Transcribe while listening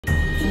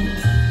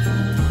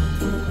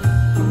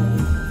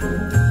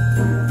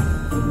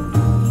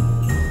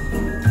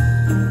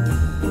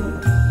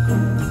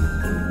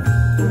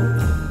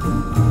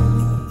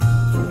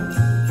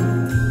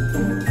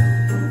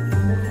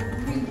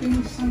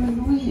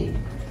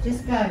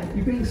Just go.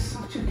 You're being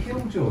such a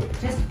killjoy.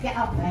 Just get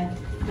up there.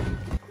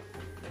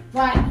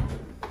 Right.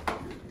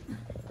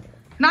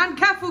 Nan,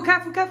 careful,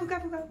 careful, careful,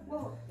 careful, careful.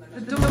 What?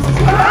 The door was...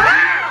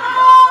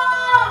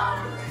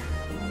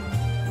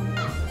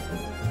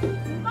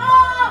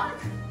 Mark!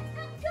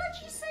 God,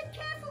 you said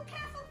careful,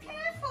 careful,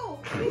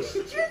 careful. You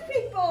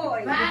stupid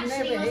boy. But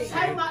actually, you're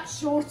so much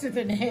shorter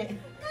than it.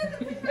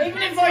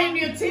 Even if I on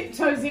your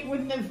tiptoes, it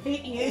wouldn't have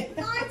hit you. It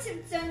might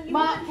have done you.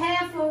 Mark,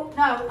 careful.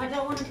 No, I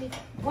don't want to be...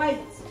 Wait.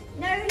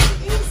 No,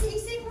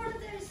 he's in one of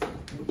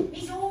those.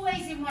 He's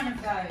always in one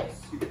of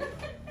those.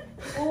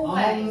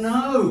 Always. Oh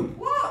no!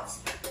 What?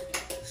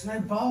 There's no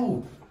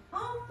bulb.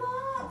 Oh,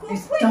 Mark. Well,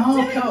 It's quit dark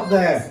doing up all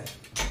there. this.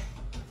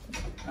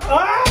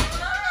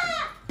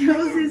 Ah!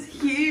 Yours is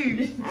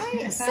huge. Oh,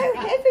 it's so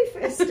heavy for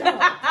a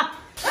start.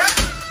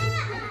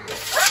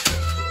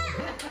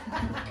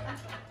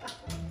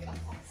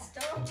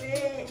 Stop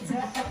it.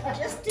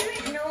 Just do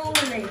it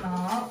normally,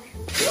 Mark.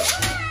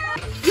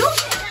 You're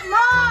getting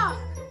Mark!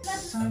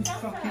 It's so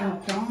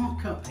fucking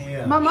dark up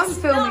here. My mum's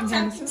filming I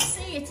him. can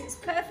see it. It's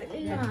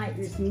perfectly light.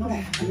 It's not.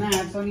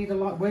 Nabs, I need a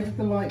light. Where did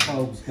the light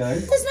bulbs go?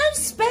 There's no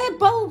spare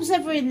bulbs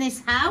ever in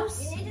this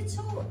house. You need a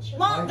torch.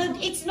 Mark,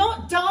 it's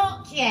not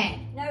dark yet.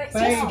 No, it's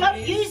Babe. Just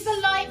don't use the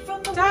light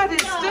from the Dad,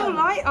 window. it's still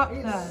light up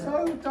It's there.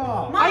 so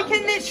dark. Mark, I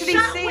can literally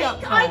shut see up.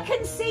 up there. I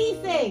can see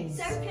things.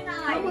 So can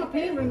Come up I.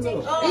 here and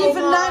look. Oh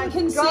Even my Nan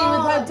can see with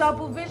God. her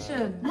double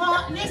vision.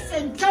 Mark,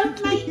 listen,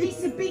 don't make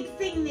this a big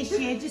thing this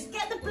year. Just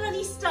get the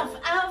bloody stuff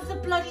out of the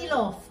bloody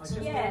loft. I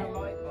just Yeah. want a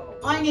light bulb.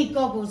 I need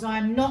goggles. I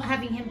am not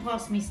having him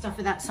pass me stuff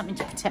without something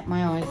to protect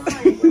my eyes.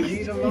 I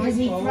need a Because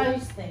he light throws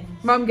bulb.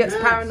 things. Mum gets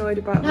paranoid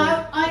about No,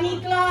 that. I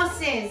need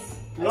glasses.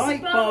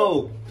 Light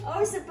bulb. Oh,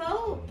 it's a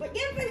bulb. But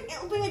yeah, but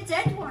it'll be a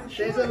dead one.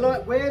 There's a surely.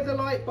 light. Where are the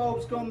light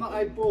bulbs gone that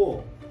I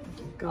bought?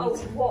 Oh,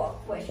 what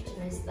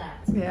question is that?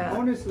 Yeah.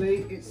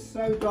 Honestly, it's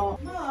so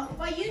dark. Mark,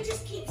 well, you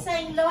just keep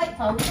saying light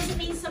bulb. It doesn't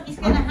mean something's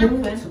going to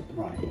happen.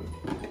 Right.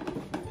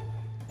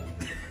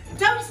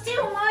 Don't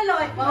steal my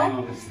light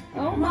bulb.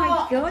 Oh my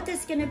Mark. God,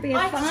 there's going to be a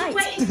I fight.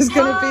 swear There's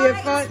gonna be a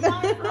it's fight.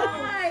 my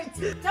light.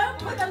 Don't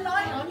put the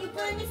light on, you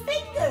burn your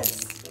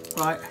fingers.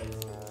 Right.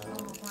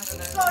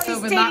 God,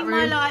 Film he's in stealing that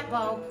my room. light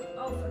bulb.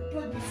 Oh, for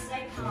goodness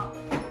sake, Mark.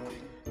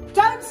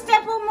 Don't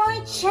step on my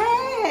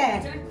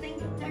chair.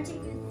 Don't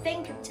even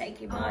think of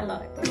taking my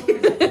life.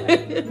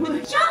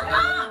 Shut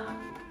up.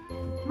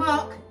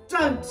 Mark,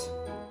 don't.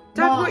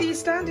 Dad, Mark. what are you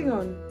standing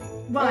on?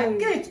 Right, Oh.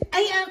 good.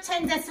 8 out of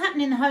 10 deaths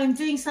happening in the home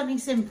doing something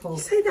simple. You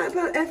say that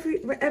about every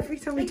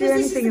time we do Because this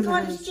anything is in the the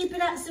kind of house.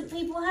 stupid accident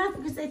people have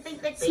because they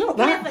think they're being not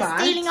that clever, bad.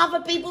 stealing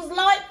other people's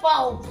light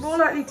bulbs. More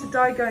likely to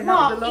die going out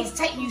Mark, of the it's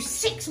loft. taken you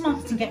 6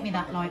 months to get me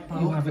that light You'll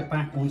bulb. have it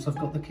back once I've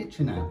got the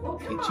kitchen out. Well,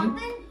 come kitchen. on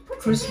then. Put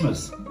it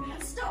Christmas. in.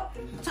 Stop.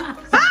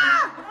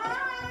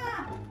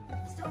 Ah!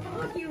 Stop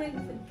arguing,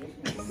 for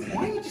goodness.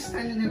 Why are you just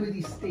standing there with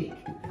your stick?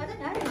 I don't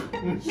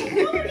know.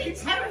 She's already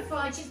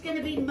terrified she's going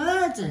to be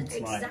murdered.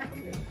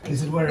 Exactly.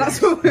 This is where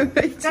That's what we're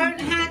making. Don't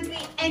hand me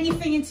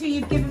anything until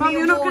you've given Mum, me a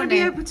you're not going to be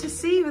warning. able to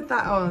see with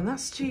that on.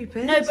 That's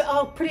stupid. No, but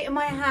I'll put it in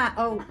my hat.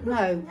 Oh,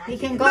 no. He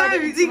can go. No,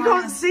 you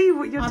can't see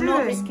what you're I'm doing.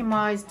 not risking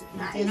my eyes.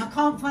 And I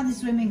can't find the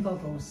swimming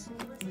goggles.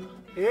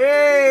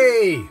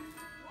 Hey!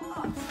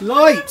 I'm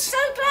Light! so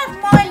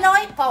glad my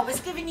light bulb is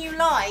giving you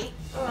light.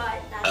 All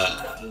right,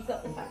 now you've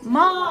got the fact.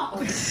 Mark!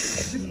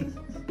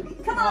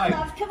 Come on, Right.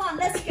 love. Come on,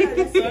 let's go.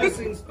 Let's go. First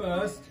things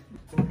first.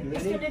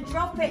 He's going to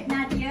drop it,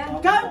 Nadia.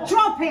 Don't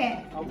drop it!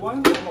 I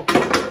won't drop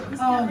it.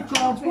 Oh,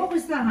 God, what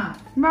was that?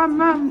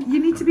 Mum, you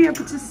need to be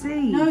able to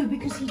see. No,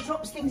 because he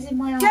drops things in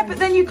my eyes. Yeah, but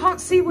then you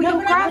can't see what No,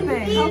 you're but I can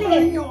grabbing. feel Cover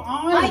it. your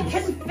I eyes.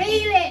 can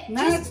feel it.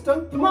 Nads, Just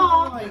don't block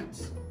Mark.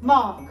 lights.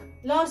 Mark,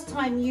 last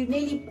time you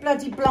nearly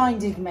bloody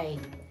blinded me.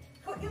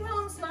 Put your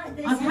arms like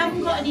this. I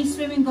haven't got any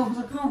swimming goggles.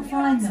 I can't Put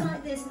your find arms them.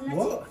 like this and let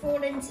What? it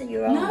fall into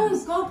your No,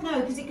 arms. God,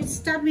 no, because it could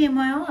stab me in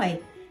my eye.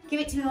 Give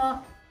it to me,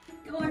 Mark.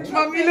 Go on, drop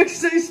Mum, you it. look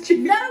so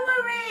stupid.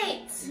 Lower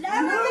it!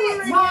 Lower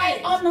it.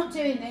 Right, I'm not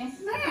doing this.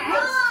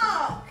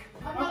 Mark!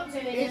 I'm not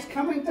doing It's it.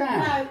 coming down.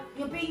 No,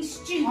 you're being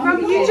stupid.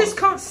 Mum, you just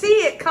can't see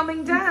it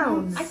coming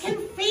down. I can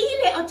feel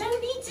it. I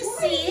don't need to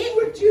see it.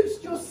 You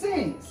reduced your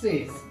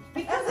senses.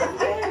 Because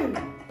of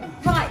you.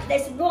 Right,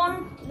 there's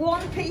one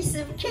piece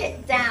of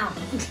kit down.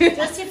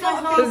 Just if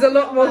I can't. There's a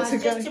lot more to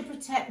Just go. to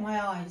protect my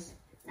eyes.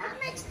 That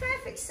makes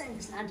perfect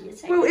sense, Nadia.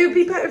 Take Well, it. it would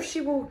be better if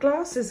she wore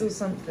glasses or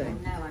something.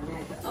 No, I know.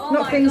 But, oh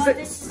Not my things God, that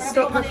this is I've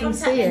stop got my her from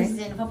contact lenses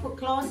seeing. in. If I put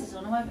glasses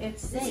on, I won't be able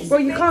to see. Well,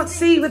 you can't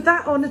see with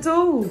that on at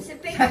all. It's a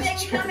big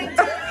thing coming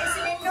down. It's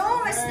an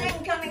enormous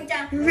thing coming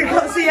down. You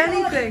can't see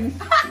anything.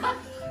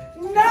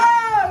 No,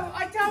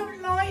 I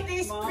don't like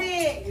this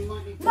bit. You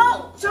might need to-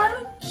 Mark,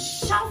 don't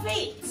shove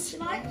it.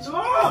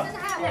 Oh,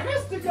 it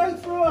has to go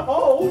through a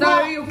hole.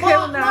 No, you'll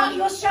kill Mark, Nan.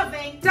 you're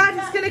shoving. Dad,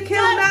 it's going to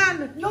kill Dad,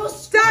 Nan. You're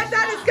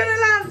Dad, it's going to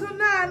land on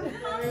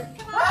Nan.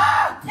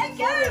 Ah, Let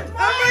go. Oh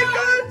my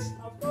God.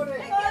 I've got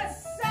it. for God's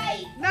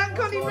sake. Nan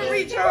can't even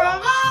reach her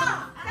arm.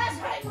 Ah, that's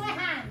hurting my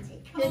hand.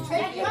 Take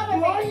Let your go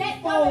of it.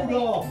 Let go of blindfold it.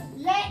 off.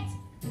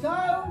 Let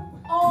go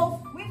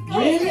of. We've got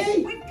Really?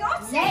 it. We've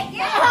got Let it. go.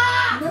 Yeah.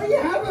 Ah! No, you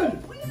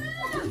haven't. We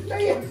have. No,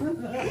 you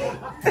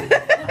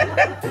haven't.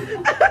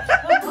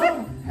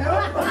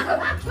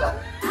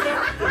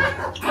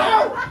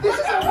 Ow! This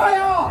is on my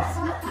arse!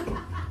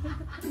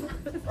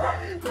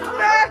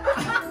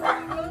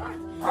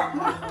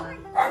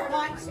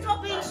 Right,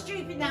 stop being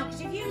stupid now,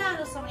 because if you land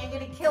on someone, you're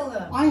going to kill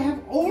them.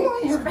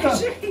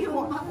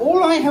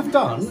 All I have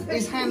done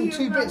is hand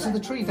 2 bits of the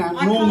tree down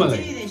normally. I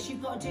can't do this.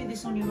 You've got to do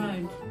this on your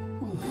own.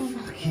 Oh,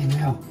 fucking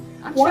hell.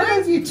 Why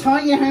don't you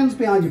tie your hands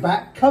behind your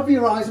back, cover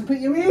your eyes and put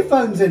your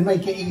earphones in,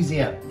 make it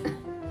easier?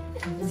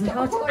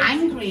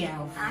 Angry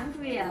elf.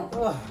 Angry elf.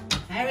 Oh.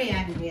 Very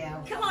angry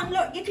elf. Come on,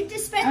 look, you can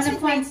dispense I'm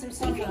with gonna me. find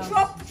some You can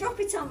sunglasses. drop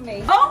it on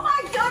me. Oh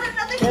my God,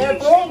 another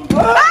huge Careful. thing.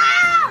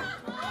 Ah!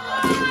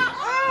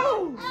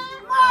 Oh!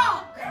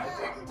 Mark! I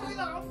didn't do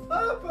that on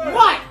purpose.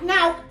 Right,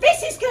 now,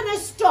 this is going to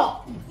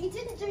stop. He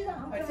didn't do that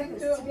on I didn't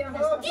purpose, do to it be on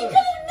honest. purpose. You could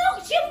have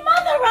knocked your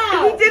mother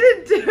He out.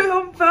 didn't do it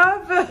on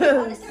purpose.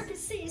 Honestly, I could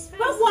see his face.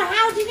 But what,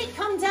 how did it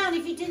come down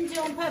if you didn't do it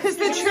on purpose? Because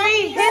the It was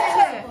tree not hit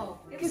it. possible.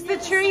 Because the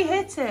tree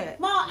hit it.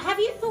 Mark, have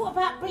you thought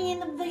about bringing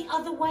them the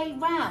other way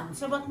round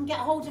so I can get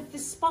hold of the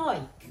spike?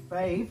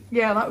 Babe,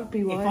 Yeah, that would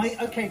be wise.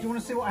 okay, do you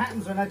want to see what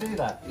happens when I do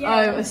that? Oh,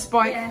 a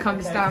spike Yeah.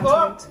 comes Okay. down Look.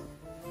 towards.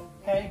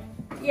 Okay,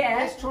 Yeah.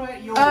 let's try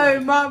it your Oh, way.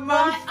 Mum.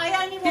 Right,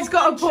 I only want He's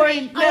got one a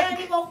point. tree. I Look.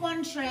 only want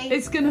one tree.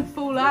 It's gonna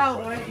fall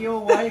out. Try it your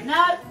way.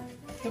 No,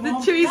 Come The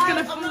on. tree's no, gonna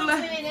I'm fall not out.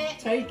 doing it.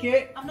 Take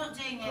it. I'm not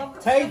doing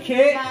it. Take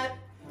it. No,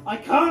 I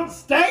can't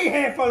stay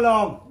here for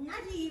long.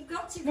 Nanny, you've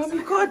got to. Mum,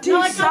 you've got to do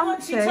no, I don't want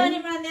to. something. Turn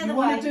it around the You other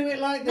want way. to do it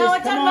like this? No, I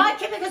Come don't on.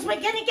 like it because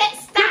we're going to get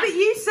stabbed. Yeah, but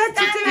you said to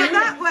do it Stand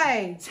that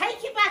way.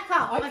 Take it back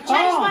up. I I've changed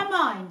can't. my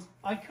mind.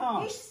 I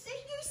can't. You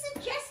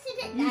suggested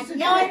it, You Nanny. said-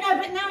 No, I know,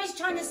 but now he's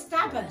trying to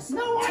stab us.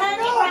 No, Turn I'm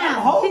it not. I'm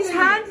round. holding He's it.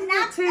 handing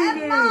it to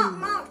you.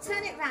 Mark,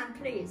 turn it round,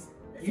 please.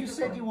 You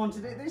said you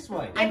wanted it this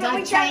way. And but I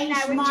we don't changed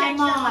know, we've my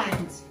changed our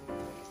mind.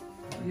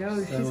 Yo, So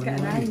she's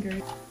getting annoying.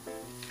 angry.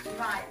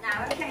 Right,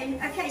 now,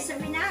 okay, so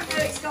we now know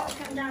it's got to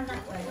come down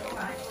that way. All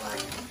right,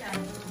 come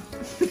down.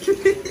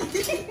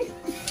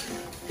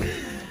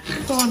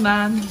 Poor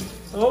Nan.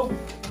 Oh.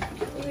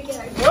 Here we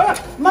go.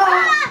 Ah!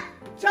 Mark!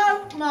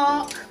 Don't,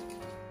 Mark.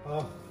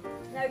 Oh.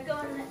 No, go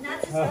on,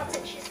 Nancy's got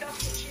it, she's got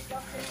it, she's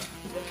got it.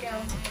 Good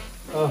girl,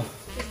 Oh.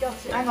 she's got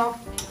it. Hang on.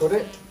 Got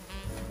it?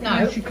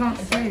 No, she can't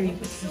see.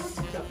 Sort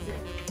of got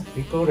it.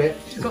 You got it.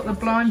 She's got the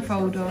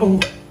blindfold on. Oh.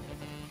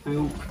 Hang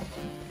on.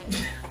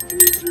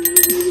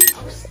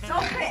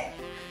 Stop it.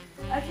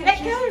 Okay,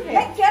 Let go of it.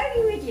 Let go,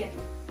 you idiot.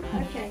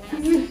 Okay,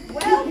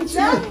 well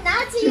done,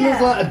 Nadia. She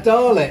looks like a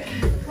Dalek.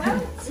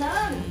 Well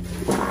done.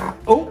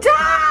 Oh.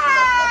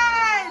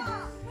 Dad!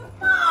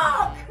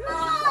 Mark,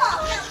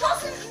 that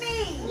wasn't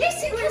me.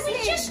 Yes, it was We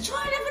him. just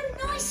try and have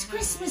a nice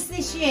Christmas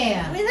this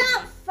year.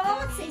 Without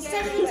farting.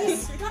 Instead of the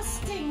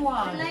disgusting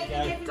one.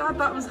 Dad,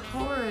 that was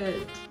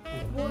horrid.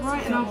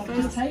 Right in our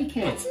Just face. take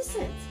it. What is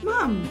it?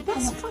 Mum,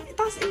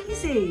 that's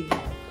easy.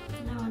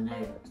 No, I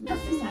know.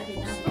 Nothing added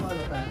now.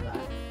 Sorry about that.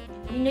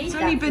 You need It's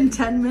that. only been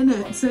 10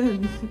 minutes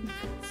in.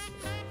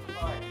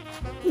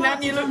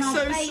 Nan, you Farted look on our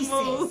so faces.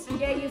 small.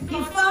 Yeah, you You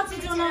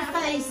farted on our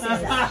faces,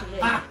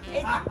 actually.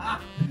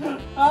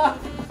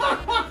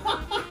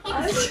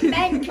 Only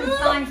men can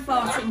find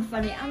farting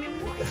funny. I mean,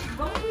 what is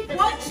wrong with us?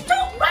 What?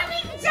 Stop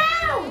running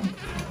down!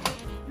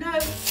 No, Mark.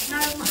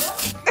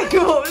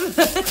 What was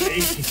that?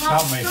 He's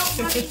Mark, coming. stop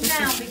running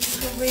down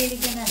because you're really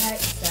going to hurt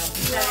yourself.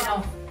 You're going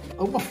off.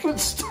 Oh, my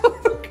foot's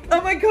stuck.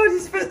 Oh my god,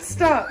 his foot's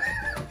stuck.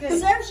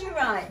 Serves you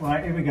right.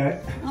 Right, here we go.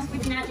 Not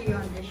with Nadia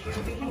on this.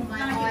 You'll be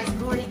My eyes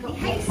have already got He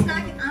hates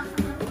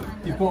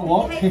snagging. You've got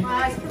what? Hate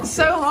my eyes. It's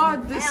so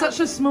hard. There's such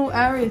a small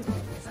area.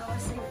 Oh, I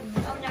see.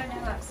 Oh, no,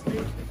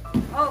 absolutely.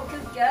 Oh,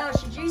 good girl.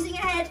 She's using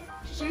her head.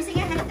 She's using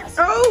her head. That's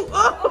Oh!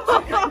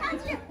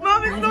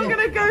 Mum, it's not going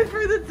to go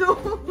through the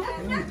door.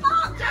 No,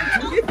 Mark,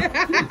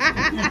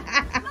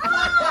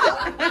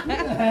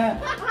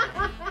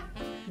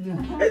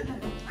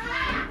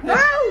 No!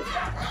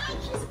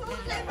 she's fallen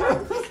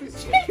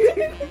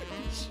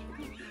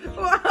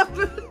What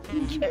happened?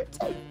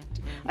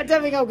 I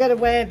don't think I'm going to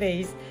wear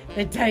these.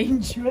 They're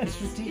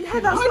dangerous. Yeah,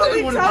 that's I what don't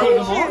we want to told put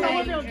them on. I you.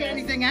 won't be able to get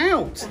anything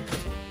out.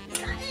 Is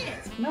that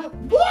it? No.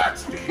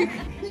 What?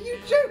 You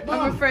joke, I'm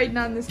Mum. afraid,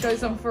 Nan, this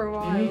goes on for a You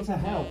while. need to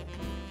help.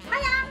 I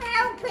am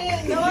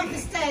helping. Go up the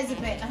stairs a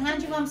bit and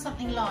hand your mum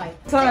something light.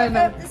 Go Time.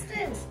 up the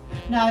stairs.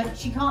 No,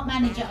 she can't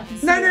manage it. I can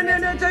see No, it no, no,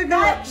 already. no, don't go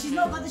No, up. she's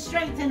not got the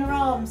strength in her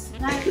arms.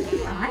 No.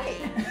 Right.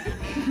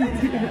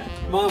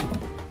 Mum,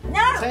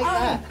 No. take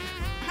that.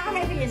 How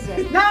heavy is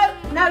it?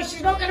 No,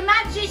 she's not going to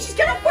manage it. She's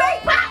going to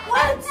break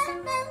backwards.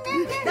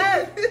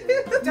 No.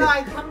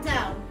 Di, come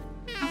down.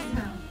 Come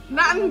down.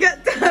 Nan,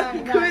 get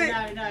down, quick.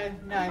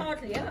 No.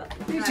 Hardly up.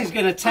 This is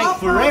going to take I'll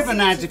forever, pass it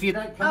Nads, to- if you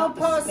don't come I'll up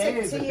the pass it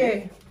stairs to a you.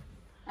 bit.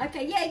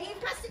 Okay, yeah, you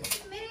pass it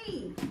to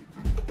me.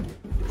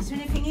 Is there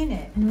anything in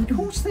it? Of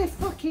course there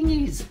fucking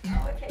is.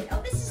 Oh, okay.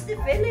 Oh, this is the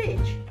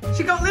village.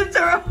 She can't lift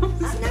her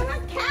arms. I know I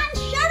can.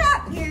 Shut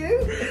up, you.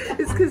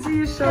 It's because of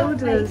your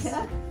shoulders.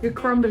 Maker. Your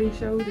crumbly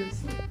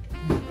shoulders.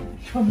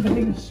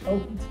 Crumbling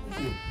shoulders.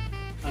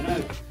 I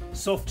know.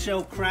 Soft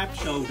shell crab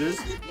shoulders.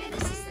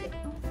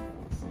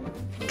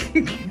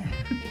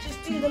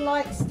 Just do the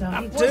light stuff.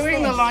 I'm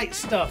doing the light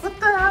stuff. What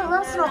the hell?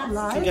 That's not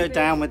light. Go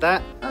down with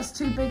that. That's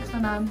too big for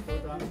Nan.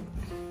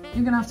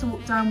 You're gonna have to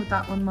walk down with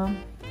that one,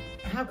 Mum.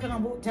 How can I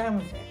walk down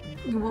with it?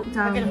 You walk I'm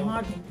down. gonna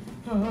hardly.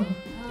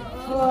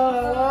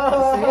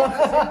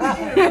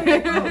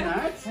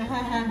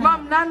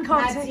 Mum, Nan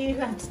can't Dad, take. you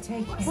have to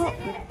take it.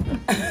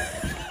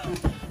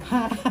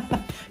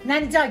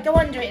 Nanny, go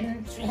under it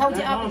and hold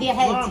it up with your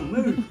head. Mum,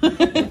 move.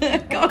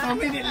 I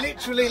mean, it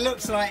literally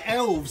looks like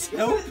elves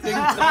helping.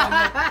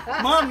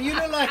 Mum, you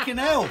look like an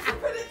elf.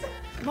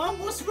 Mum,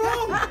 what's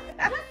wrong?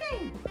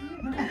 Nothing.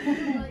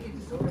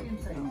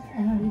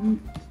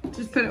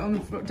 Just put it on the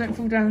floor. Don't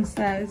fall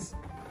downstairs.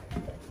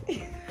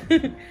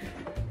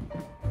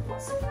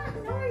 What's all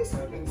that noise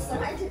from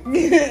inside?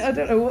 I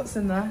don't know what's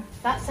in there.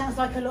 That sounds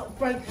like a lot of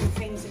broken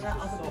things in that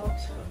other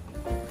box.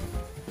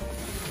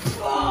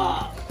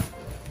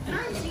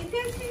 And you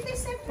go through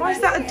this every Why is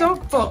that a year?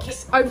 dog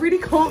box? I really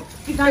can't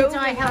be No, filming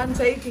I and haven't.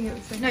 taking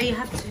it. No, you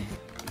have to.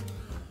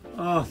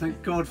 Oh,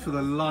 thank God for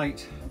the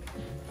light.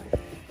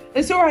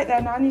 It's all right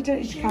there, Nan. You don't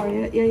need to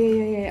carry it.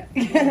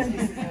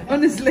 Yeah.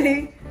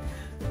 Honestly.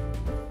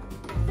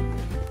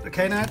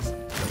 Okay, Nat.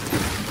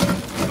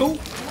 Oh.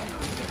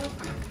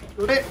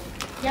 Got it.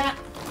 Yeah.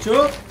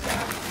 Sure.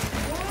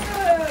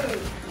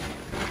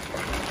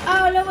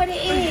 Oh, look what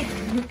it is.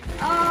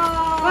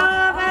 Oh,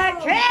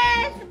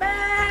 Christmas!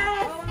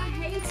 I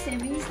hate him.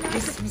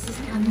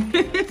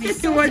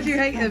 He's like Why do you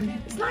hate him?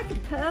 he's like a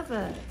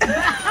pervert.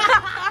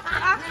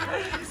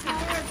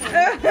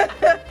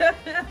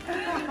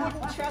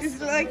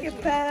 He's like a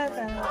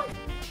pervert.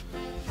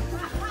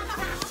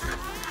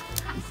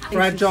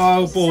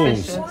 Fragile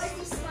balls.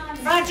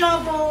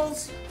 Fragile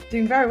balls.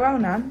 Doing very well,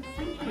 Nan.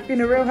 You've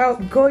been a real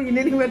help. God, you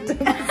nearly went down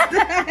the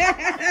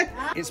stairs.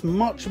 It's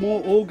much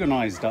more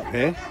organised up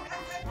here.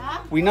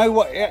 We know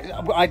what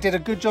I did a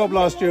good job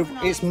last year.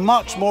 It's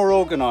much more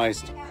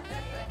organised.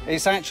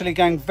 It's actually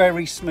going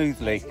very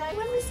smoothly. When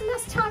was the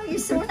last time you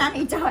saw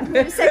Nanny done?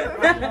 It was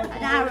over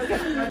an hour ago.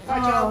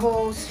 Fragile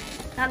balls.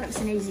 That looks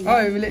an easy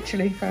one. Oh,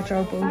 literally,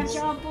 fragile balls.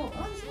 Fragile ball.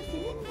 Oh, there's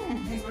nothing in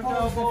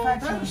there.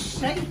 Don't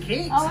shake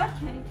it. Oh,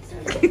 okay.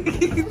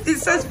 It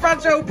says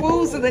fragile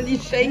balls and then you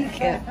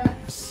shake it.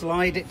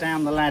 Slide it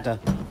down the ladder.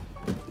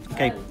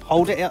 Okay,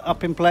 hold it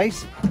up in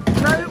place.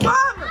 No,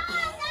 Mum!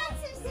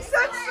 This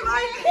Said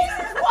slide it. This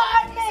is what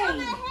I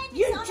mean.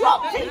 You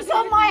drop things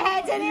on my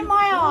head and in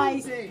my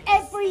eyes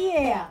every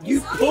year. You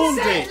pulled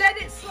it.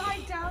 Let it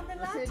slide down the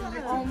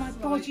ladder. Oh my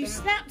God, you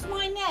snapped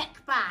my neck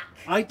back.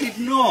 I did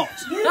not.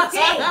 You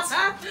did.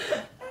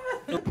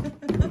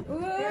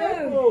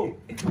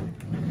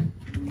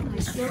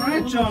 It's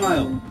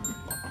fragile.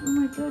 Oh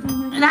my God,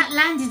 That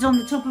landed on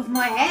the top of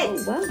my head.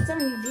 well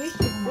done, you've used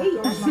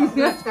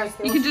your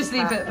feet. You can just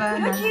leave it there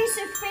Good now. use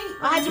of feet.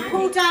 I had a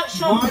pulled out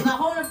shoulder the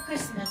whole of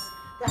Christmas.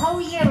 The whole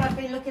year I've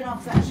been looking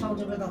after that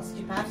shoulder with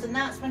osteopaths, and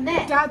now it's my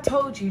neck. Dad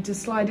told you to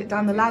slide it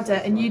down the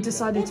ladder and you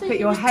decided to put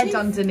your head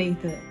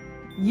underneath it.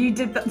 You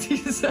did that to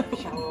yourself.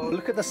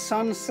 Look at the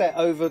sunset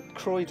over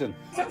Croydon.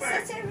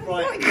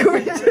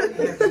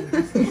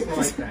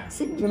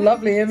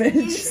 Lovely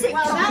image.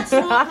 Well, that's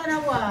not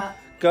going to work.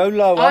 Go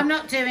lower. I'm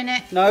not doing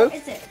it. No.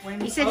 Is it?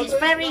 He said it's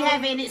very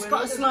heavy and it's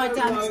got to slide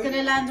down. It's going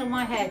to land on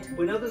my head.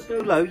 When others go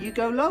low, you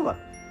go lower.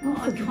 Oh,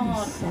 I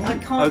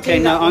can't. Okay,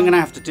 do no, that I'm one. going to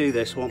have to do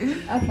this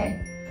one. Okay.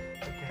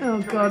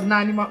 Oh God,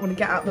 Nan, you might want to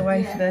get out of the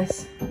way for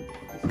this.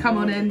 Come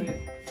on in.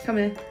 Come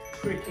here.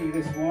 Tricky,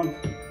 this one.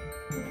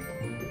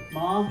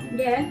 Ma,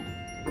 Yeah.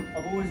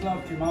 I've always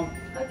loved you, Mum.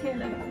 Okay,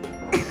 look.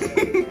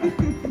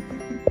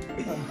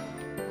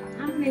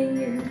 I'm me.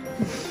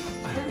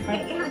 Don't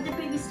forget you had the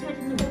biggest head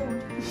in the world.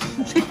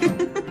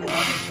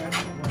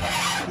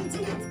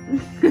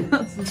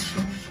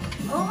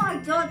 Oh my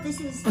God, this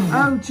is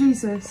Oh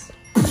Jesus.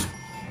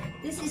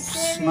 serious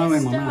Snow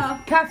in my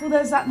stuff. Careful,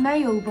 there's that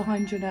nail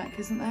behind your neck,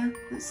 isn't there?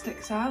 That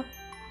sticks out.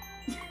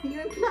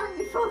 You're implying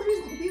your father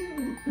isn't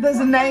human. There's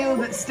a nail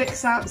that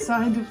sticks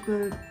outside of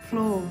the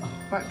floor,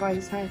 right by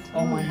his head.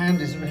 Oh, my hand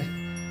is red.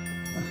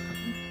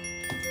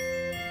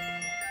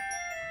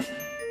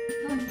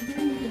 Oh,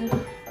 very good.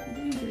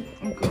 Very good.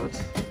 Oh God.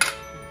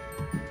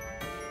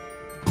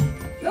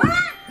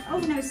 Ah! Oh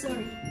no,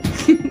 sorry.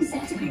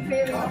 Said to be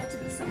very off to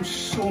the I'm side.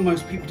 sure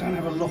most people don't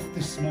have a loft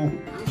this small.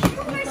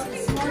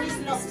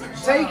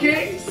 Take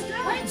it.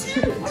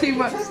 Too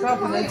much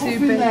stuff and they're too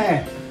big.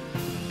 There.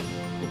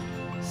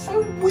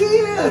 So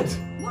weird.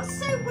 What's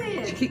so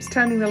weird? She keeps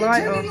turning the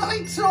light Turning off.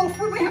 lights off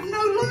when we have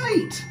no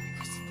light.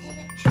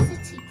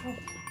 Electricity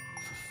problem.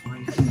 For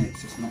 5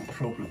 minutes, it's not a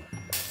problem.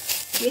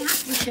 We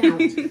have to shout.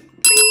 Bing,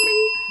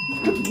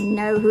 bing.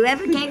 No,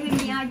 whoever gave him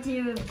the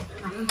idea of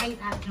I hate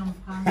that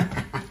jumper.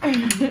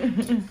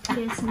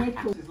 this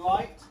nipple. It's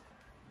light,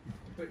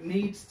 but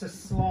needs to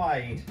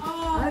slide.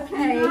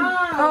 Okay.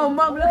 Oh,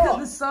 Mum, look at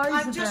the size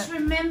I've of just it.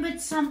 remembered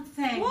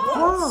something.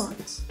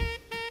 What?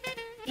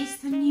 It's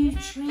the new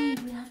tree.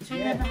 We have to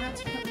remember how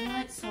to put the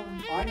lights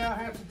on. I know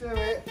how to do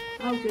it.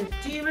 Oh, good.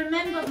 Do you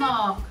remember,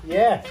 Mark?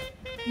 Yeah.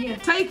 Yeah.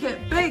 Take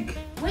it, big.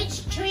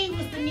 Which tree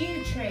was the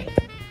new tree?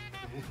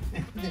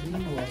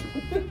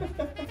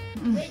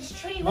 Which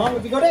tree? Mom,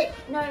 have you got it?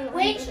 No.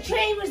 Which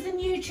tree was the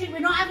new tree? We're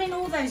not having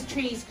all those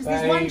trees because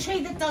there's one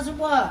tree that doesn't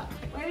work.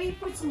 Where are you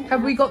putting it?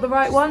 Have we got the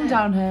right one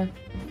down here?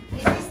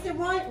 Is this the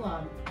right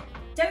one?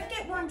 Don't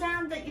get one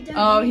down that you don't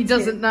Oh, need he to.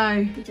 doesn't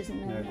know. He doesn't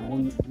know. No, the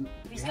one.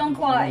 He's gone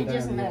quiet, he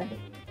doesn't know.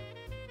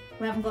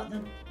 We haven't got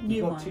the We've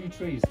new got one. 2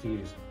 trees to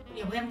use.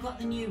 Yeah, we haven't got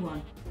the new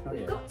one. Not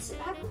yet.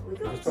 We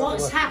got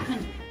What's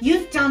happened?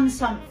 You've done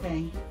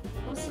something.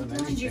 What's he And then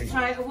done? Did you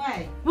throw it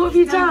away? What have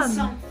you You've done done?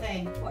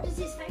 something. What does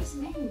his face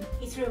mean?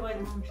 He threw away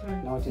the wrong tree.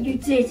 No, I didn't. You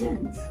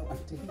didn't. No, I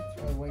didn't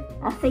throw away the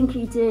I think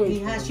you did. He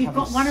has. You've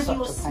got one of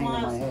your such a pain in my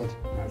smiles. head.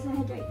 That's a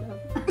headache,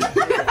 love.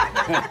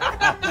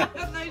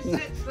 No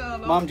shit,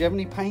 Sawalha. Mum, do you have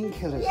any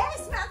painkillers?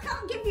 Yes, but I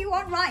can't give you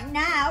one right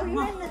now.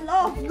 You're in the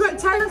loft. But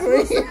tell us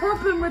what's the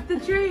problem with the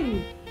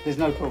tree. There's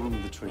no problem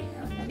with the tree.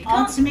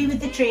 Answer me with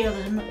the tree or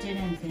I'm not doing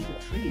anything. The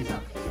tree is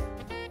up here,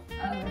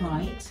 Right.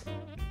 and it's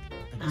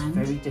And?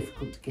 very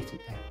difficult to get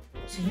it down.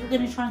 So you're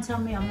going to try and tell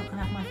me I'm not going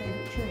to have my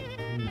favourite tree?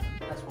 No,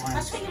 that's why.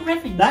 That's what you're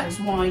revving That's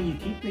to. why you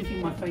keep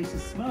thinking my face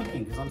is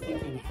smirking, because I'm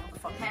thinking, how the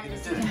fuck are you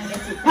going to do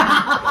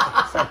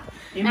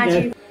it? Now So,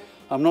 you-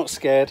 I'm not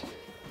scared.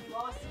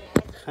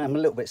 I'm a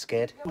little bit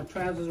scared. My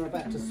trousers are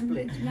about to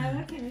split. No,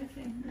 okay.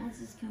 Naz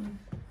is coming.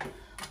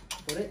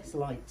 Got it? It's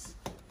lights.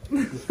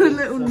 The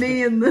little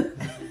knee in the...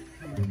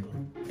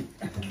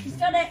 He's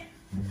done it.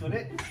 Got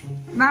it?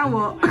 Now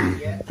what?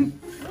 Yeah.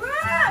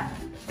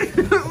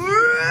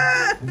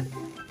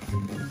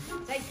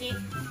 Take it.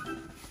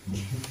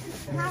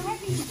 How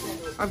heavy is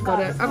it? I've got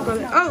it, I've got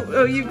it.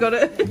 Oh, you've got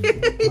it.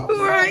 You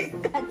alright?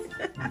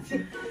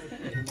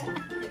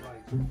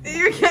 Are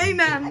you okay,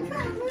 Nan?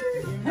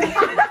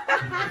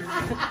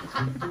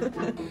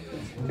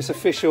 It's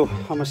official.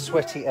 I'm a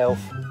sweaty elf.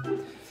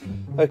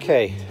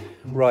 Okay,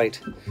 right.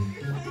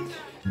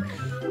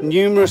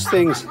 Numerous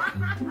things.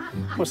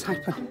 What's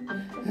happened?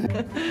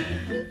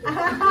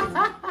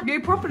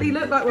 You properly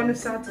look like one of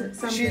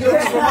Santa's. She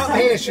looks from up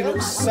here. She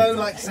looks so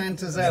like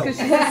Santa's elf. She's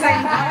the same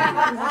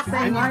height.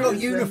 And you've got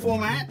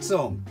uniform hats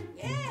on.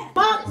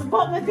 Mark, the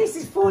bottom of this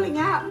is falling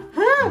out.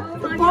 Huh?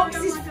 The box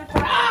is...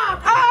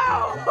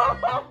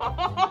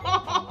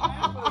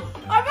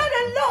 I've had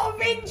a lot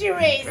of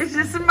injuries. It's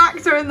just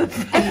smacked her in the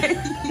face.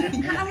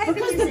 How heavy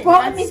Because is the it?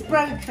 bottom is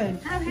broken.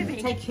 How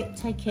heavy? Take it,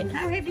 take it.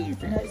 How heavy is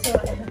it? No, it's all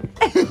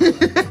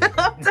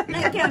right.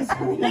 Let go.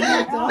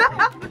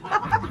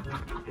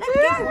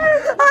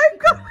 I've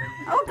got...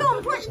 Oh, go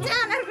on, put it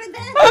down over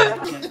there.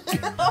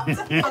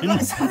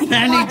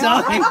 Nanny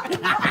died.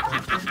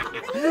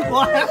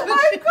 What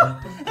happened?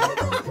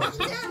 Put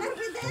it down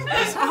over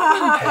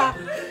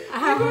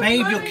there.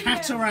 Babe, your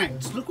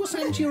cataract. Look what's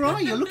happened to your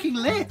eye. You're looking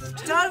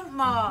left. Don't,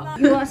 Mark.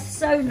 You are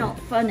so not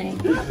funny.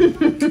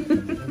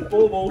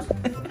 Baubles.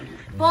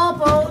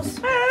 Baubles.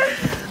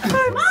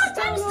 Mark,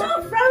 don't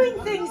start throwing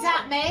things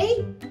at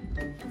me.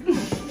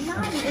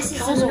 This is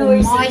so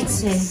almighty.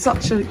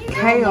 Such a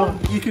chaos.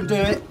 You can do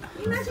it.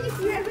 Imagine if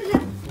you ever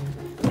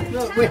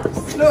Look,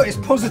 look, it's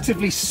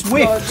positively God,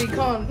 swift. you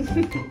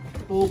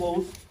can't.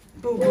 Baubles.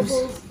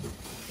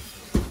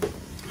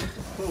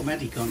 Poor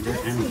Maddie can't do it,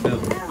 and Phil.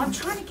 I'm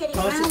trying to get it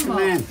Pass it round, to Mark.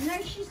 Nan. No,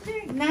 she's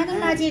doing it. Nan and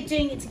Maddie are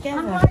doing it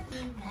together.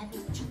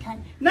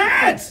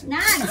 Naz!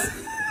 Nad!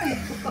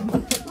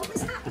 What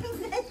was happening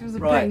there? She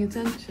wasn't Right. paying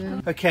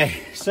attention.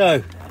 Okay,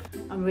 so,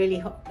 I'm really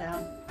hot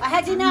down. I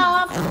had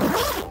enough.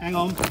 hang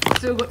on.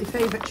 Still got your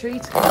favourite tree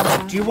to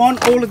come Do you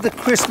want all of the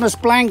Christmas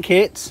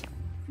blankets?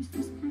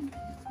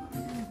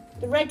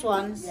 The red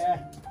ones. Yeah.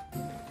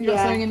 You got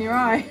Yeah. something in your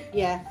eye?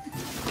 Yeah.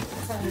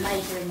 Something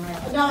major in my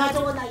eye. No, I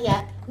don't want that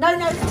yet. No,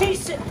 no, it's too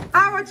soon.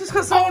 Ow, I just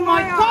got something in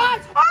my eye.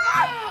 God!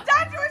 Oh,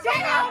 Dad, you were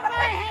Get out of my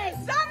head!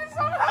 Dad, it's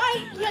on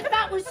her. Yeah,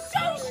 that was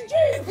so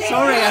stupid!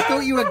 Sorry, I thought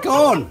you were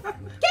gone.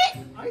 Get...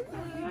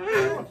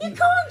 You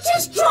can't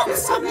just drop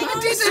something on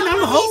didn't, somebody's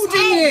I'm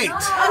holding head. it.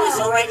 I was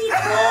already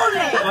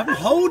falling. I'm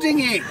holding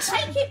it.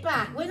 Take it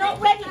back. We're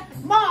not ready.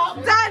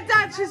 Mark,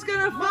 Dad, she's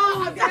gonna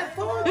fall. I'm going to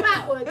fall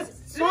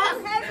backwards.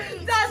 Mark,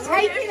 Dad,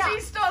 take if it she up.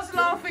 starts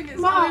laughing, it's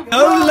Mark. like... Go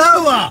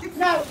lower.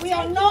 No, we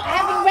are not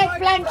having red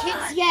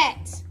blankets yet.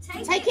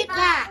 Take it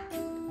back.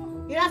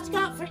 You'll have to go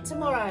up for it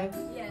tomorrow.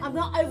 Yeah. I'm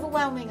not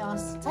overwhelming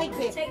us. Take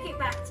it. Take it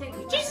back, take it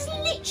back. Just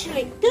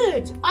literally.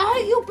 Good. I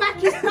hope your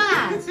back is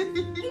bad.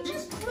 You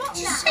just dropped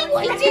Did you that. see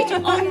what he did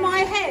on my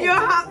head? Your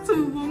hat's all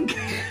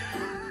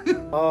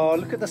wonky. Oh,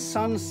 look at the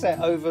sunset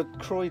over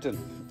Croydon.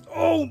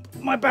 Oh,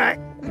 my back.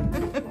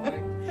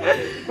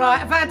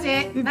 Right, I've had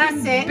it.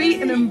 That's it.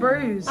 Beaten and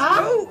bruised.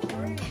 Oh.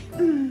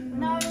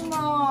 No,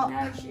 Mark.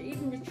 No,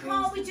 even the trees.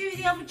 Can't we do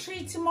the other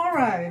tree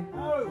tomorrow?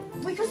 Oh.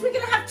 Because we're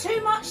going to have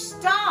too much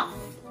stuff.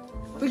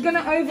 We're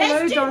gonna Let's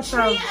overload do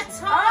ourselves. tree at a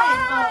time.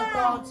 Oh,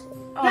 God.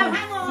 Oh, No,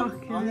 hang on.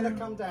 fucking- I'm going to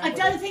come down. I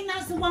don't think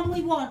that's the one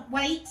we want.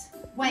 Wait.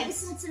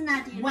 Listen to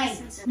Nadia. Wait.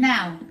 Listen to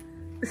Now,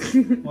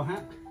 What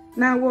happened?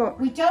 Now what?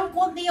 we don't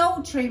want the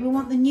old tree. We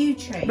want the new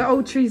tree. The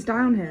old tree's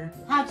down here.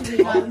 How do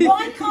we know?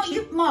 Why can't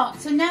you, Mark?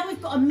 So now we've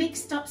got a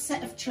mixed up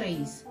set of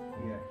trees.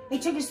 Yeah.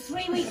 It took us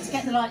 3 weeks to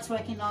get the lights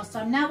working last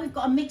time. Now we've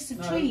got a mix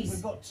of trees.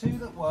 We've got 2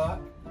 that work.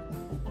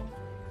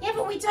 Yeah,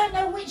 but we don't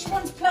know which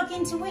ones plug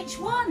into which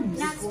ones.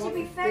 That's to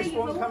be fair. This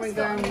one coming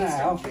down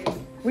now.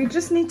 We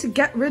just need to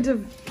get rid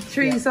of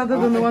trees other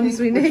than the ones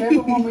we need.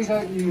 Whichever one we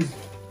don't use.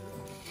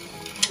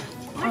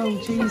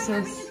 Oh,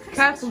 Jesus.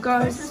 Careful,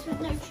 guys.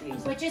 With no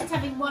trees. We're just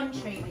having 1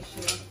 tree this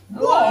year.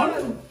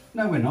 One?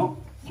 No, we're not.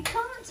 You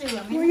can't do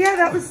them. Well, yeah,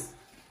 that was...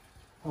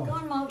 Go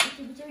on, Mark.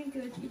 You're doing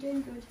good. You're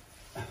doing good.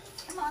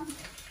 Come on.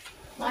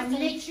 I'm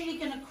literally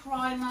going to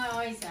cry my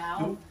eyes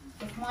out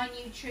if my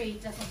new tree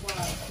doesn't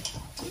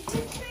work.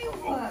 Your tree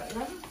will work,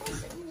 love. Of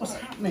course it will What's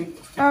work. happening?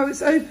 Oh,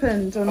 it's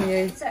opened on you.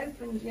 It's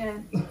opened, yeah.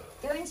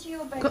 Go into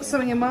your bedroom. Got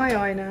something in my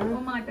eye Or now.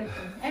 my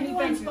bedroom.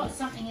 Everyone's got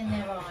something in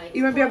their eye.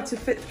 You won't be able to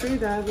fit through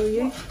there, will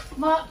you?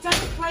 Mark,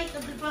 don't break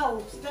the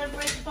bulbs. Don't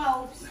break the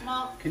bulbs,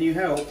 Mark. Can you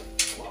help?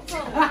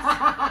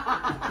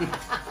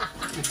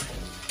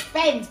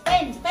 Bend,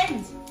 bend,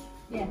 bend.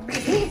 Yeah.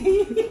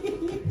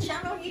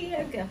 Channel your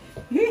yoga.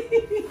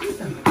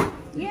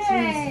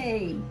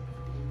 Yay!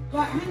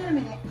 Right, hang on a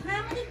minute.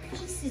 How many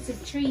pieces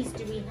of trees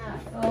do we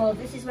have? Oh,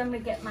 this is when we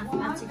get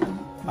mathematical.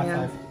 High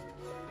Yeah.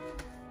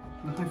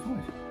 five. High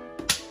five.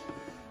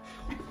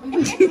 We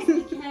have to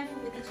be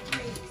careful with these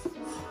trees.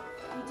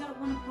 We don't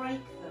want to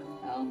break them.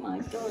 Oh my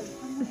god.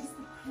 Where's the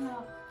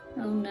plug?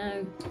 Oh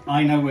no.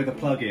 I know where the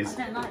plug is.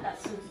 I don't like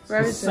that sort of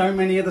Where is So it?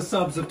 many of the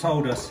subs have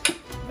told us.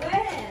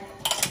 Where?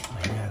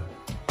 I know.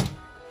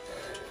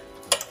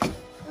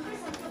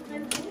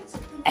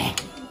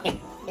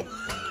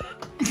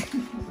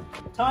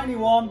 Tiny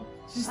one.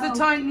 Just the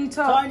tiny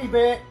top. Tiny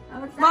bit.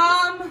 Oh, it's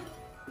Mum!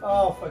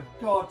 Oh, for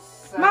God's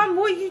sake. Mum,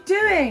 what are you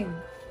doing?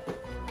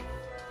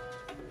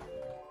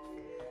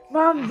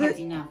 Mum, I had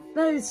enough.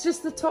 no, it's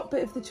just the top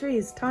bit of the tree,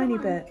 it's tiny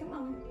bit. Come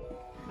on.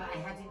 But I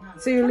had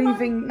enough. So you're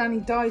leaving Nanny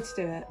Di to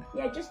do it?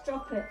 Yeah, just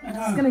drop it.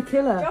 It's gonna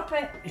kill her. Drop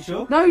it. You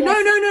sure? No,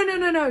 Yes.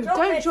 no. Drop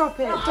Don't it. drop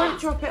it. Drop Don't it.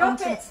 drop it Drop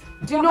onto... it.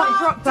 Do not Mum,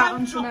 drop that don't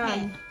onto drop Nan.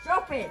 it.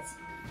 Drop it.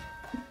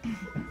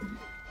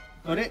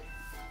 Got it?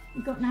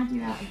 You got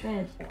Nadia out of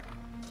bed.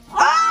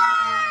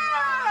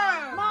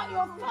 Ah! Mark,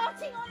 you're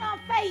farting on our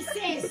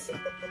faces.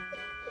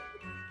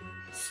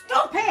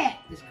 Stop it.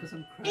 It's because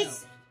I'm crazy.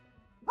 It's...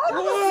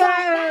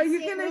 Oh,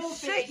 you're gonna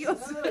shit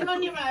yourself. You're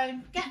on your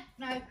own. Get...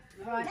 No.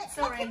 Right, Let's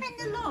sorry. lock him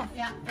in the loft.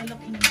 Yeah, we're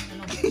looking in the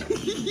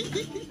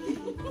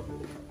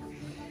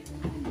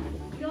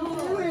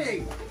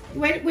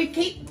loft. We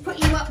keep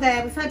putting you up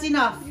there. We've had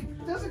enough.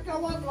 It doesn't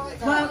go up like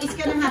that. Well, it's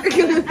going to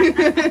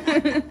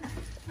happen.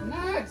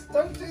 Nads,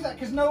 don't do that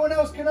because no one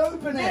else can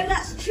open No, it.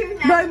 that's true,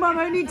 Nads. No, Mum,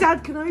 only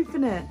Dad can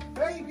open it.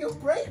 Babe, you're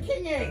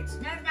breaking it.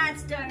 No,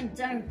 Nads,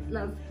 don't,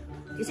 love.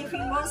 Because if he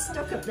was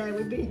stuck up there,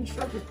 we'd be in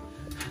trouble.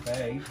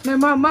 Babe. No,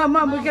 Mum,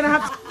 we're gonna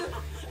have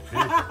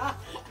to...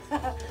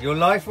 Your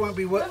life won't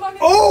be worth...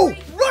 Oh!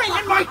 Right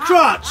in my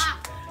crotch!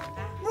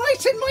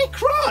 Right in my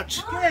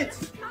crotch! Good.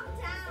 Calm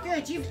down.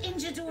 Good. You've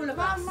injured all of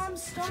us. Mum,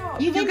 stop.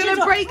 You've You're injured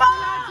gonna all- break the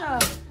Mark!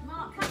 ladder.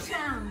 Mark, calm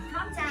down.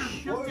 Calm down.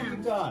 Calm What have you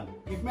down. done?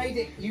 You've made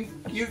it...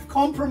 You've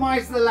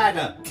compromised the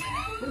ladder.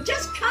 Well,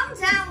 just calm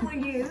down,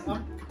 will you?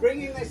 I'm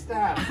bringing this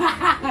down.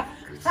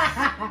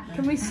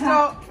 Can we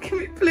stop? Can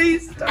we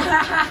please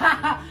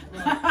stop?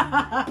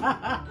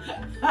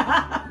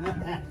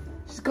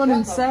 She's gone Fuck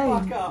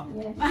insane. up.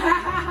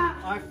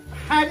 I've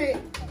had it.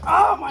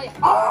 Oh, my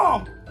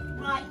arm!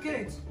 Right,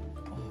 good.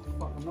 Oh,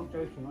 fuck, I'm not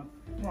joking, man.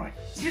 Right.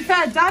 To be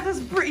fair, Dad does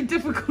a pretty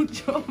difficult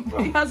job.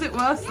 He has it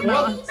worse than He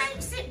us.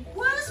 makes it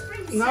worse for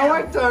himself. No,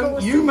 I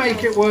don't. You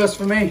make it worse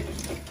for me.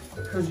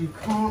 Because you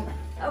can't.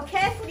 Oh,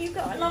 careful, you've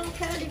got a long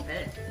curly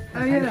bit. Oh,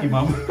 Thank you, yeah.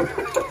 Mum.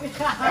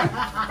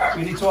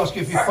 We need to ask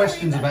you a few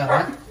questions about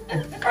that.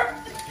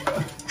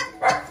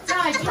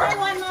 Dad, do you know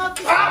why Mark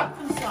is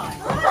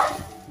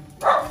circumcised?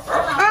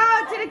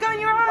 Ah, did it go in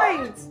your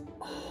eye?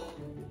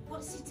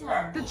 What's he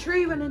done? The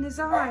tree went in his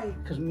eye.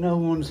 Because no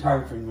one's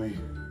helping me.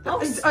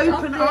 His stop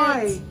open it.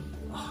 eye.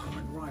 Oh,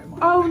 right, my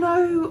Oh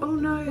no, oh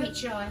no.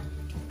 Which eye?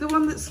 The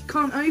one that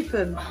can't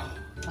open.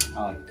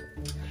 eye.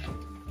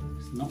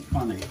 It's not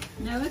funny.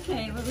 No,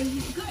 okay, well,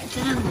 you've got it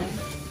down there.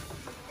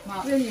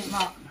 Mark. Brilliant.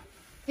 Mark.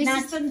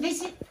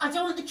 This is. I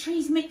don't want the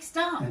trees mixed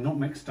up. They're not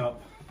mixed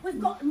up. We've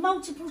got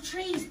multiple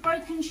trees,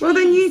 broken trees. Well,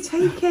 then you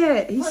take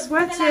it. He's Put the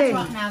ladder sweating.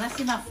 up now. That's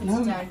enough for No,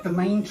 today. the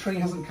main tree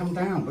hasn't come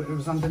down, but it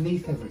was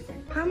underneath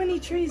everything. How many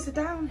trees are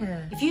down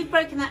here? If you've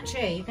broken that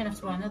tree, you're going to have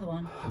to buy another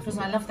one. Because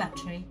I love that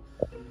tree.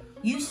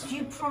 You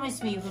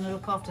promised me you were going to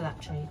look after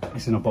that tree.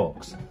 It's in a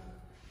box.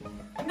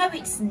 No,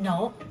 it's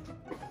not.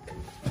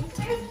 You're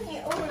taking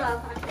it all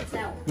up, I can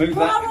tell. Move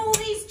Where are that. all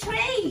these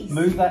trees?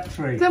 Move that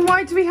tree. Then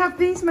why do we have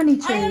these many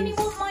trees? I only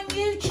want my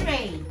new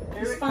tree.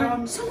 Here it Fine.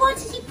 comes. So why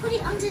did he put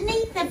it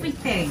underneath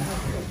everything?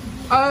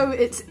 Oh,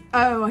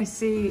 oh, I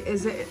see.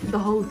 Is it the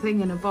whole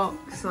thing in a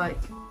box? Like,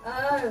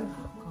 Oh.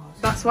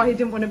 that's why he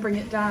didn't want to bring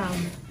it down.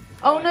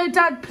 Oh no,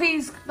 Dad,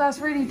 please. That's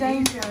really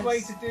dangerous. The way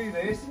to do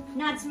this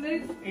Nads,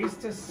 move. is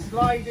to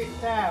slide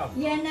it down.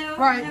 Yeah, no.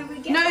 Right. No,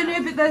 we get No,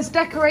 that. but there's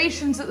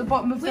decorations at the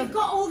bottom of We've the...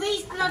 got all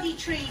these bloody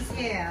trees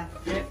here.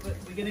 Yeah, but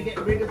we're going to get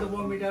rid of the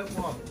one we don't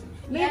want.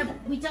 Yeah, but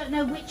we don't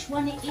know which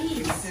one it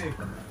is.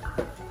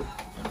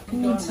 You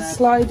need to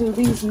slide all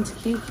these into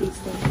Kiki's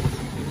then.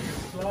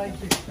 Slide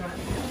this back.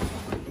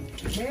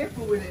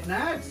 Careful with it,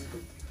 Nads.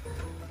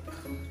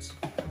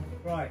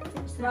 Right.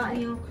 Right.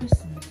 Your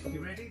Christmas.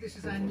 You ready? This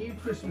is our new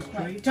Christmas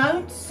tree.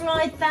 Don't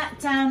slide that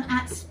down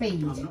at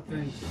speed. I'm not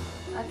going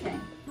to. Okay.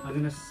 I'm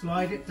going to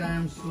slide it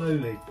down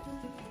slowly.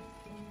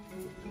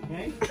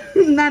 Okay?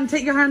 Nan,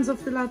 take your hands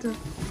off the ladder.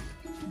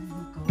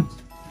 Oh God.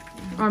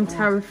 I'm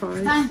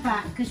terrified. Stand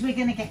back, because we're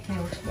going to get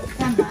killed.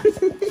 Stand back.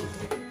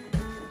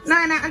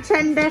 9 out of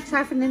 10 deaths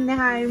happen in the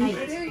home.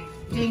 Hey,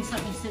 doing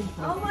something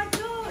simple. Oh my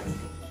God!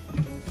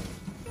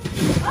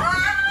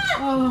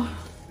 Oh.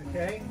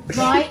 Okay.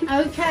 Right,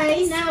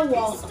 okay, now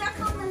what? Stuck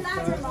on the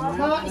ladder, Mom.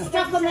 Right, it's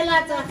stuck on the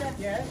ladder.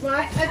 Yeah.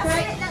 Right,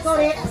 okay, That's got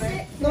it. That's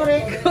it. Got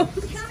it.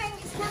 It's coming,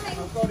 it's coming.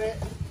 I've got it.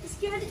 It's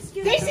good, it's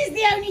good. This is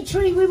the only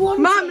tree we want.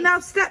 Mum, now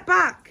step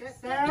back.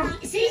 Down.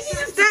 It's easy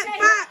enough to Step say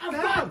back.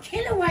 I've got a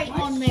killer weight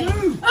on me.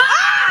 Shoe.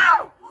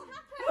 Oh!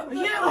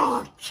 You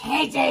are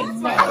kidding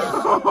me.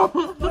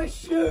 My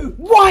shoe.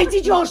 Why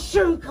did your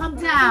shoe come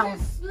down?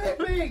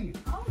 Slipping.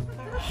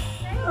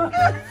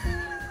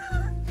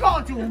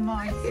 God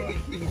almighty.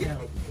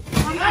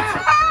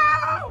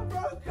 Ow,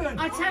 broken.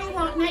 I tell you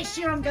what, next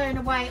year I'm going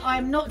away. I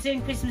am not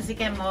doing Christmas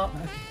again, Mark.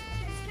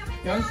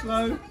 Go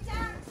slow.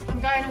 I'm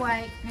going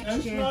away Go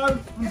next year. slow.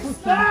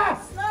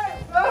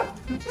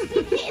 Just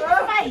hit him in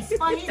the face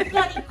by his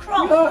bloody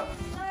crop.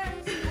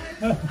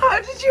 How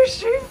did your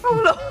shoe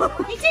fall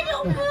off? He did it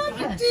on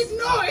purpose. Did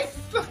not. It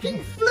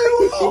fucking flew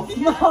off.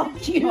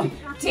 Mark, you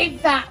did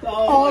that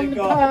Oh my on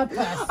God.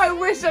 purpose. I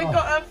wish I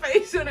got her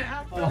face on it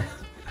after.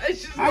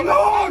 It's just Hang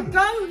on.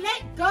 Go,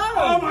 let go.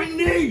 Oh, my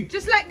knee.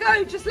 Just let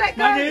go, just let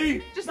go. My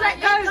knee. Just Right,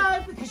 let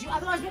go. because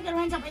otherwise we're going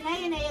to end up in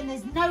A&E and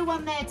there's no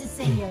one there to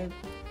see you.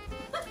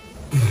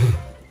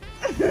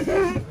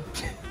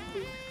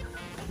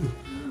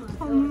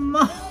 Oh,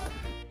 Mark.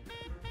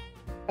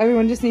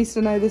 Everyone just needs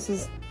to know this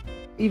is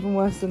even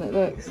worse than it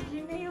looks. Is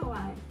your knee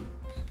alright?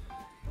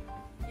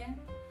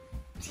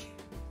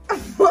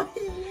 What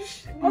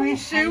are your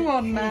shoe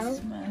on now?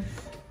 Christmas.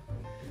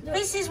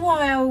 This is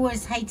why I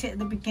always hate it at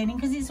the beginning,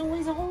 because it's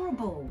always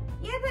horrible.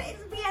 Yeah, but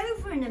it'll be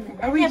over in a minute.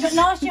 Are we Yeah, just...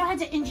 but last year I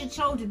had an injured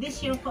shoulder.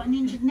 This year I've got an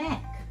injured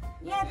neck.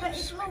 Yeah, but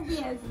it will be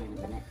over in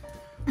a minute.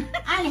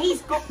 And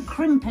he's got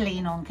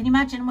crimpling on. Can you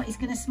imagine what he's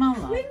going to smell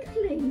like?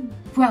 Crinkly.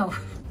 Well,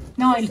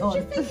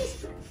 nylon.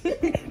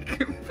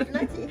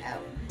 Bloody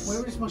hell.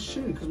 Where is my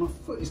shoe? Because my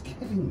foot is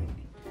killing me.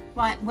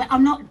 Right, well,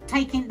 I'm not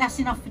taking... That's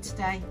enough for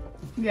today.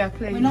 Yeah,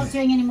 please. We're not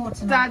doing any more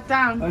tonight. Dad,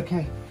 down.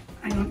 Okay.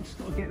 Hang on. Just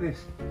got to get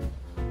this.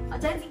 I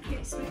don't think you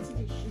expected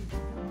his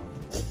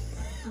shoe.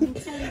 I'm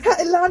telling you.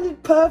 It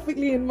landed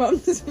perfectly in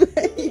Mum's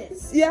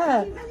face.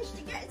 Yeah. You managed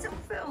to get it on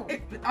film.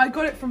 I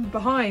got it from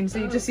behind, so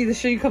you just see the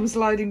shoe come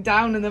sliding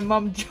down and then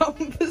Mum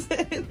jumps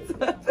it into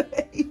her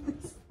face.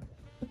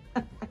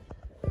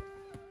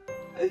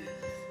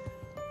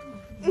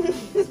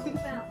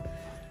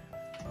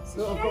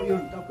 Look,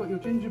 I've got your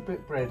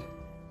gingerbread bread.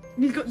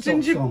 You've got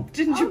Socks on.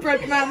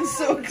 gingerbread man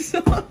socks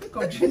on.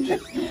 Got ginger.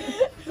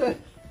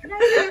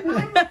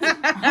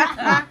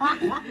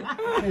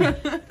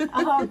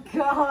 Oh,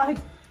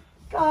 God.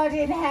 God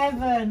in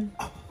heaven.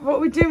 What are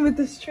we doing with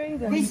this tree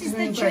then? This is the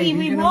Babe, tree you're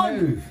we gonna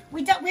want. move.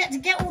 We had to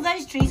get all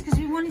those trees because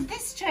we wanted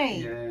this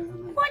tree. Yeah, I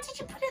know. Why did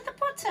you put it at the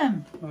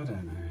bottom? I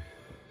don't know.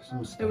 It's a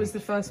mistake. It was the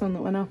first one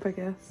that went up, I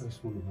guess.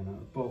 First one that went out of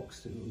the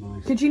box. It looked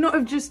nice. Could you not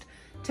have just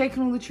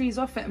taken all the trees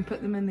off it and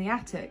put them in the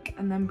attic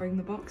and then bring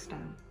the box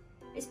down?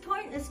 It's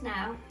pointless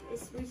now.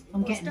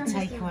 I'm getting a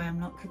takeaway. I'm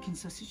not cooking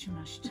sausage and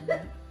mash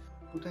tonight.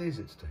 What day is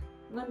it today?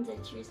 Monday,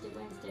 Tuesday,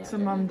 Wednesday. It's a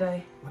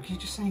Monday. Like you're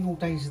just saying all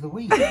days of the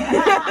week. One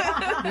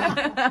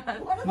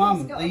of Mum,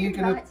 them's got are you to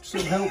be going to right.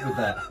 sort of help with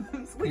that?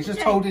 He's just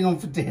day? holding on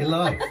for dear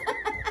life.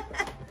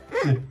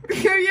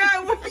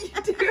 Yeah, what are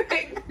you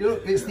doing?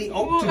 Look, it's the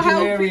Well,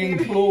 octogenarian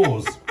help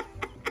clause.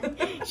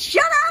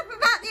 Shut up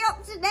about the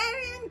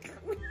octogenarian.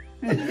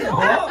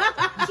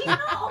 What? She's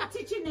not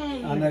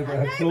octogenarian. I know, but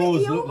her but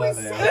claws you look like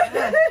always they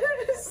say are.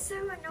 So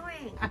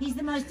annoying. He's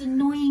the most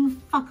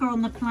annoying fucker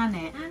on the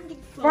planet.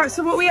 Right,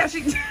 so what are we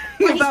actually doing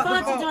Well, he's about the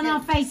farted box? on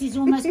our faces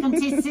almost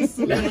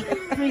consistently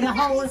through the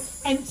whole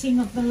emptying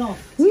of the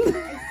loft.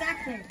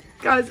 Exactly.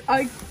 Guys,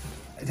 I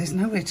There's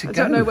nowhere to go.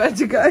 don't know where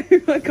to go. I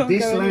can't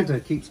This go ladder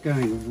keeps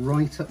going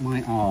right up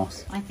my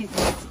arse. I think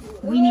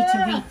we need to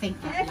rethink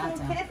that Careful,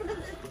 ladder. careful of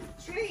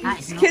the tree. That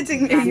is You're not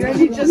kidding me, good you're ladder.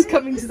 only just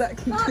coming to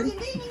that Mark, conclusion.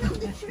 you're leaning on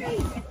the tree.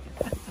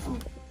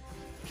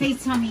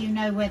 Please tell me you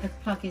know where the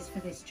plug is for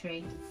this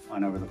tree. I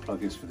know where the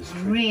plug is for this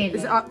tree. Really?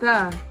 Is it up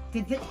there?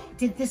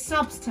 Did the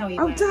subs tell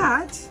you? Oh, where?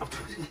 Dad!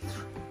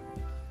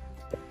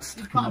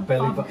 Stuck in Got my a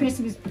belly button.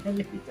 Christmas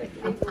belly.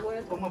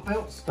 Oh, my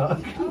belt's stuck.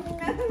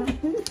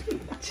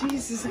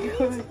 Jesus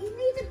Christ. You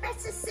need a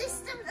better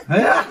system.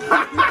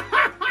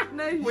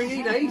 No, We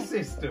need a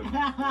system.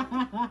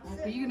 Are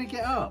you going to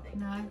get up?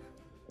 No,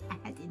 I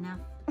had enough.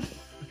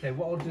 Okay,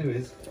 what I'll do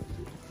is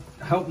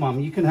help Mum.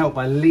 You can help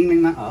by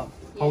leaning that up.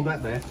 Hold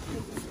that there.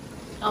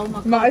 Oh my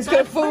God! Mum, it's gonna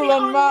don't put fall it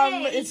on Mum.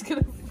 me. It's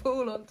gonna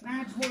fall on.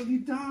 Mads, what have you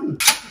done?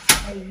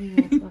 Stay here.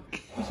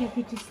 Wish I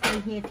could just stay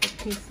here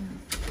for Christmas.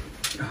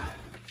 Wish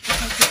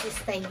I could just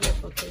stay here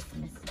for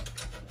Christmas.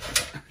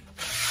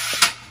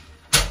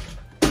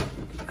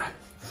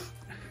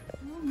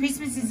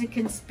 Christmas is a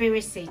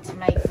conspiracy to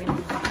make women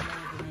look more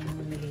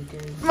than they really do.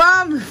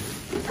 Mum!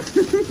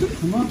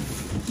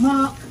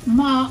 Come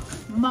on.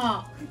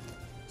 Mark.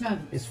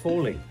 Don't. It's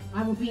falling.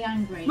 I will be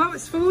angry. Mum,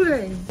 it's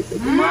falling.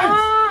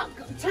 Mark!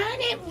 Turn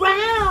it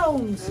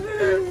round!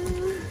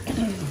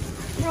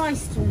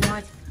 Christ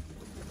almighty.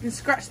 You can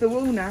scratch the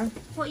wall now.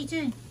 What are you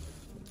doing?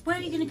 Where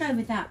are you going to go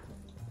with that?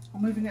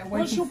 I'm moving it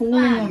away What's from your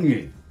falling plan? on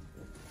you.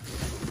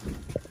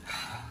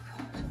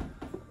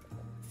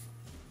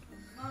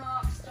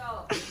 Mark,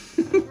 stop.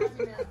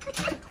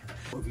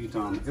 What have you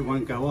done? It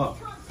won't go up.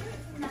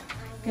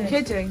 Good.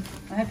 Kidding.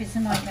 I hope it's a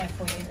nightmare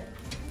for you.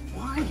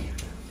 Why?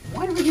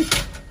 Why do we just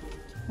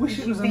wish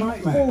it was a It's been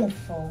nightmare?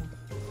 awful.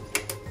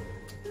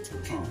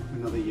 Oh,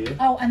 another year.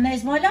 Oh, and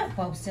there's my light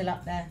bulb still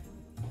up there.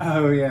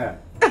 Oh, yeah.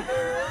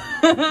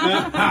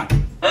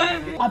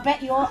 I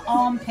bet your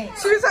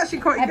armpits. She was actually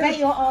quite I good. bet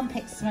your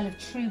armpits smell of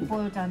true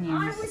boiled I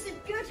onions. was a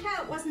good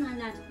help, wasn't I,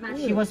 Matt?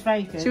 She was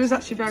very good. She was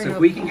actually very So if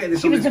good. we can get this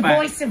She on was its the back,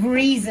 voice of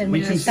reason, we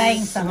which can was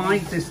saying something.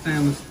 slide this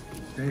down the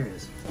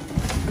stairs.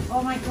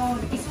 Oh my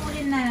god, it's all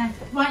in there.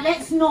 Right,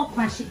 let's not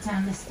crash it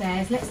down the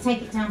stairs. Let's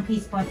take it down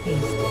piece by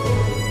piece.